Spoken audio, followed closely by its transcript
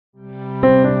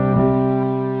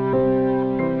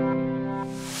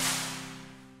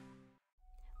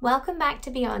Welcome back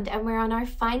to Beyond, and we're on our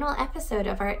final episode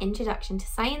of our Introduction to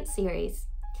Science series.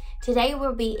 Today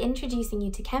we'll be introducing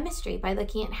you to chemistry by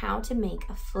looking at how to make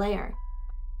a flare.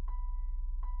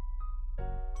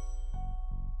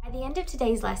 By the end of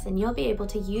today's lesson, you'll be able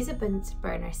to use a Bunsen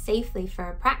burner safely for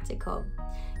a practical.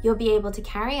 You'll be able to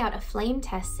carry out a flame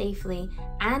test safely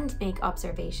and make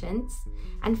observations,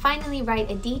 and finally write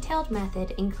a detailed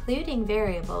method including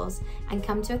variables and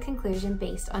come to a conclusion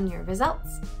based on your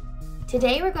results.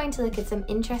 Today we're going to look at some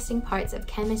interesting parts of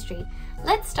chemistry.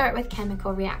 Let's start with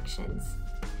chemical reactions.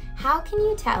 How can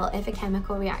you tell if a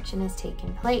chemical reaction has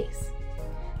taken place?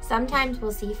 Sometimes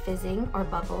we'll see fizzing or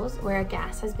bubbles where a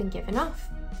gas has been given off.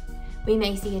 We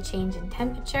may see a change in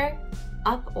temperature,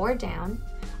 up or down,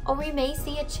 or we may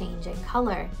see a change in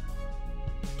color.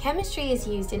 Chemistry is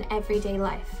used in everyday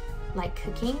life, like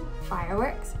cooking,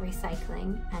 fireworks,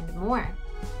 recycling, and more.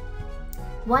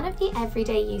 One of the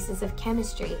everyday uses of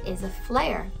chemistry is a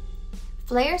flare.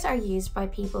 Flares are used by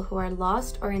people who are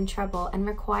lost or in trouble and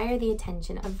require the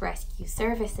attention of rescue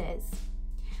services.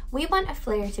 We want a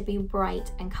flare to be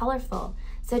bright and colourful,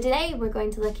 so today we're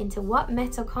going to look into what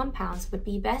metal compounds would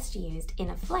be best used in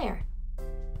a flare.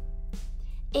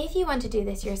 If you want to do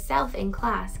this yourself in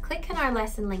class, click on our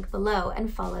lesson link below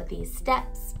and follow these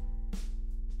steps.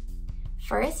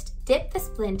 First, dip the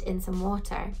splint in some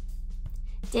water.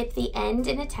 Dip the end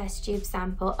in a test tube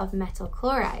sample of metal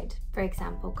chloride, for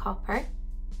example copper.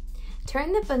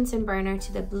 Turn the Bunsen burner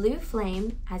to the blue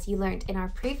flame, as you learnt in our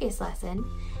previous lesson,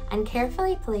 and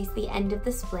carefully place the end of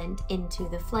the splint into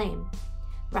the flame.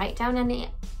 Write down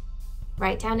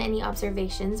any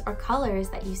observations or colours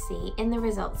that you see in the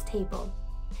results table.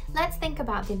 Let's think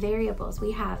about the variables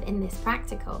we have in this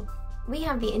practical. We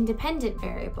have the independent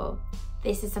variable.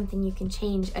 This is something you can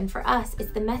change, and for us,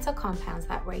 it's the metal compounds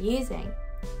that we're using.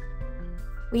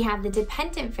 We have the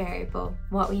dependent variable,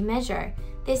 what we measure.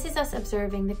 This is us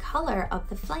observing the color of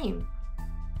the flame.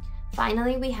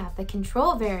 Finally, we have the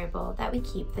control variable that we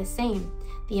keep the same,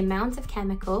 the amount of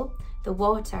chemical, the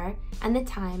water, and the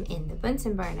time in the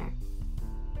Bunsen burner.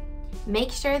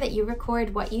 Make sure that you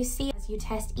record what you see as you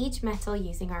test each metal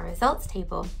using our results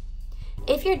table.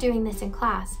 If you're doing this in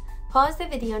class, pause the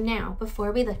video now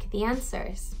before we look at the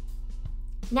answers.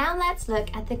 Now let's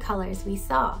look at the colors we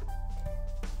saw.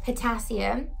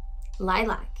 Potassium,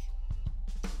 lilac.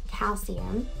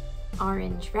 Calcium,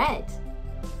 orange-red.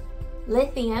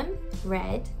 Lithium,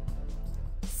 red.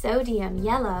 Sodium,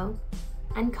 yellow.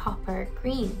 And copper,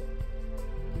 green.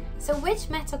 So which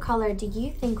metal color do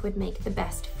you think would make the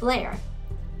best flare?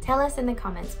 Tell us in the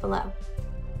comments below.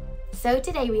 So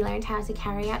today we learned how to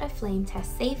carry out a flame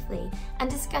test safely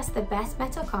and discuss the best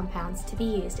metal compounds to be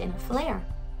used in a flare.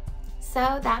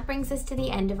 So that brings us to the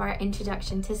end of our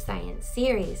Introduction to Science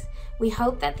series. We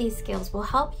hope that these skills will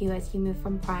help you as you move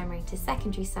from primary to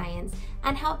secondary science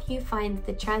and help you find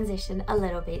the transition a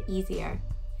little bit easier.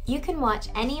 You can watch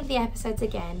any of the episodes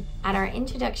again at our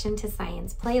Introduction to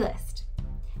Science playlist.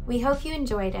 We hope you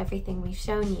enjoyed everything we've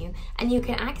shown you, and you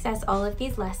can access all of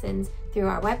these lessons through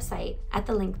our website at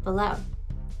the link below.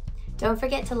 Don't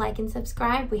forget to like and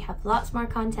subscribe. We have lots more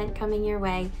content coming your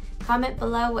way. Comment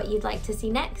below what you'd like to see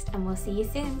next, and we'll see you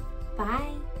soon.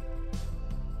 Bye!